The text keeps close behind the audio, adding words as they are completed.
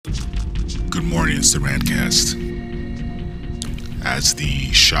Good morning, it's the Rantcast. As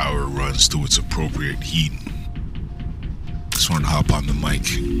the shower runs to its appropriate heat, just want to hop on the mic.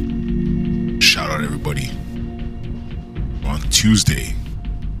 Shout out everybody. On Tuesday,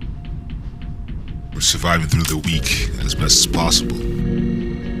 we're surviving through the week as best as possible.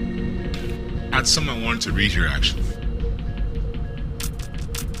 I had something I wanted to read here actually.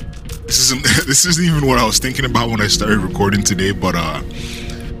 This isn't even what I was thinking about when I started recording today, but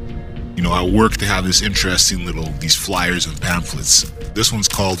at work they have this interesting these flyers and pamphlets. This one's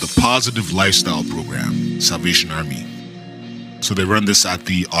called the Positive Lifestyle Program, Salvation Army. So they run this at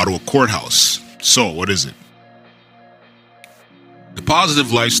the Ottawa Courthouse. So what is it? The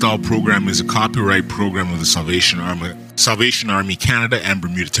Positive Lifestyle Program is a copyright program of the Salvation Army Canada and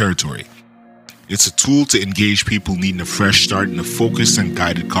Bermuda Territory. It's a tool to engage people needing a fresh start in a focused and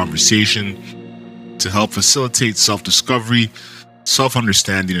guided conversation to help facilitate self-discovery,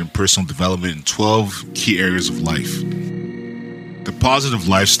 self-understanding, and personal development in 12 key areas of life. The Positive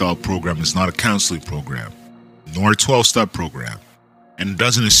Lifestyle Program is not a counseling program, nor a 12-step program, and it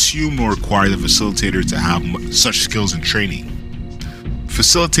doesn't assume nor require the facilitator to have such skills and training.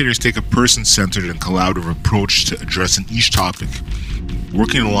 Facilitators take a person-centered and collaborative approach to addressing each topic,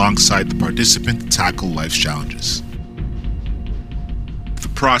 working alongside the participant to tackle life's challenges. The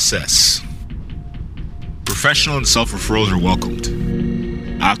process. Professional and self-referrals are welcomed.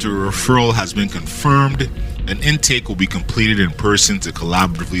 After a referral has been confirmed, an intake will be completed in person to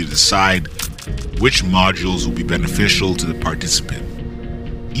collaboratively decide which modules will be beneficial to the participant.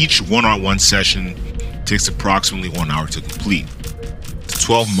 Each one-on-one session takes approximately 1 hour to complete. The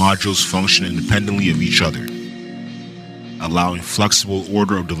 12 modules function independently of each other, allowing flexible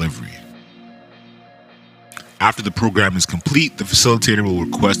order of delivery. After the program is complete, the facilitator will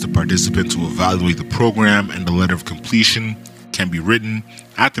request the participant to evaluate the program, and the letter of completion can be written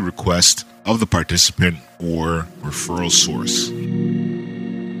at the request of the participant or referral source.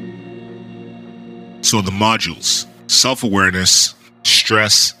 So the modules: self-awareness,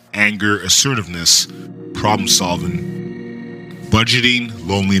 stress, anger, assertiveness, problem solving, budgeting,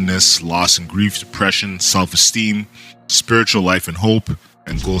 loneliness, loss and grief, depression, self-esteem, spiritual life and hope,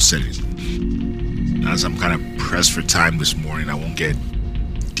 and goal setting. As I'm kind of pressed for time this morning, I won't get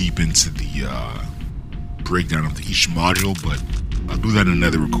deep into the breakdown of each module, but I'll do that in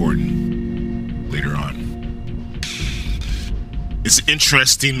another recording later on. It's an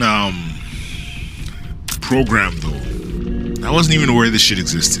interesting program though. I wasn't even aware this shit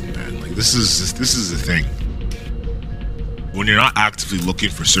existed, man. Like this is the thing. When you're not actively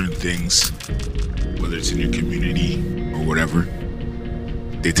looking for certain things, whether it's in your community or whatever,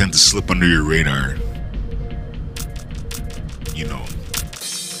 they tend to slip under your radar.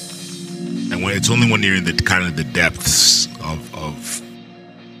 And it's only when you're in the kind of the depths of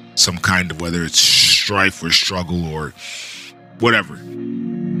some kind of, whether it's strife or struggle or whatever,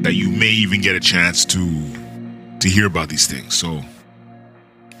 that you may even get a chance to hear about these things. So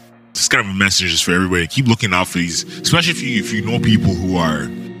it's kind of a message just for everybody. Keep looking out for these, especially if you know people who are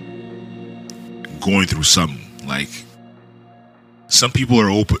going through something. Like, some people are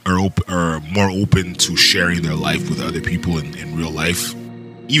more open to sharing their life with other people in real life,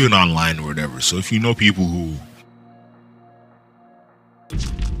 even online or whatever. So if you know people who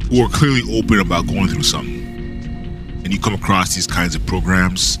are clearly open about going through something, and you come across these kinds of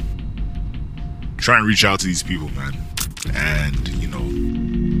programs, try and reach out to these people, man, and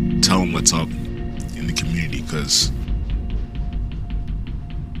tell them what's up in the community. Because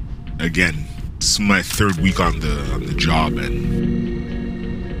again, this is my third week on the job,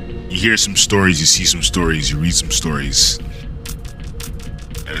 and you hear some stories, you see some stories, you read some stories,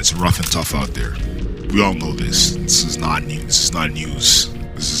 and it's rough and tough out there. We all know this. This is not news. This is not news.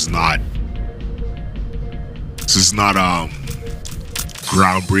 This is not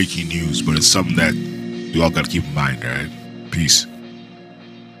groundbreaking news, but it's something that we all gotta keep in mind. All right, peace.